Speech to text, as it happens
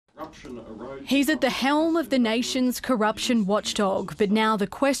He's at the helm of the nation's corruption watchdog, but now the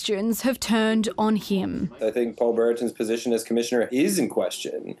questions have turned on him. I think Paul Brereton's position as Commissioner is in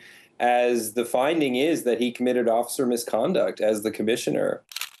question, as the finding is that he committed officer misconduct as the Commissioner.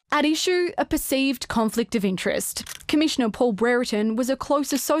 At issue, a perceived conflict of interest. Commissioner Paul Brereton was a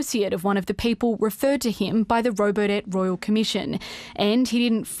close associate of one of the people referred to him by the Robodebt Royal Commission, and he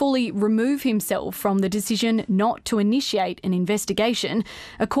didn't fully remove himself from the decision not to initiate an investigation,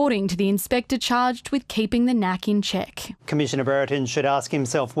 according to the inspector charged with keeping the NAC in check. Commissioner Brereton should ask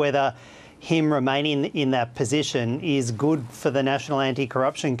himself whether him remaining in that position is good for the National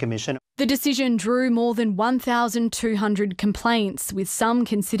Anti-Corruption Commission. The decision drew more than 1,200 complaints, with some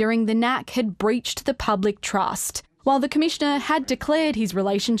considering the NAC had breached the public trust. While the Commissioner had declared his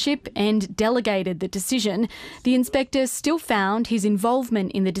relationship and delegated the decision, the inspector still found his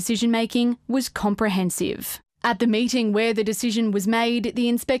involvement in the decision-making was comprehensive. At the meeting where the decision was made, the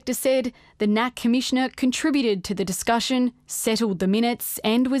inspector said the NAC Commissioner contributed to the discussion, settled the minutes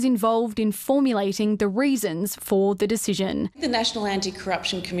and was involved in formulating the reasons for the decision. The National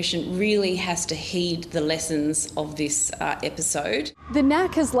Anti-Corruption Commission really has to heed the lessons of this episode. The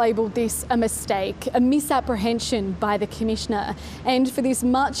NAC has labelled this a mistake, a misapprehension by the Commissioner, and for this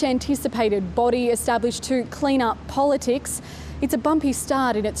much anticipated body established to clean up politics, it's a bumpy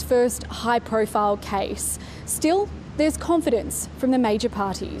start in its first high-profile case. Still, there's confidence from the major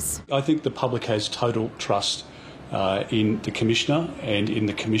parties. I think the public has total trust in the Commissioner and in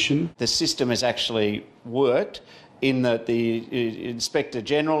the Commission. The system has actually worked in that the Inspector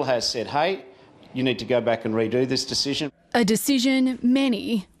General has said, hey, you need to go back and redo this decision. A decision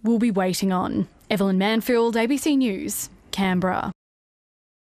many will be waiting on. Evelyn Manfield, ABC News, Canberra.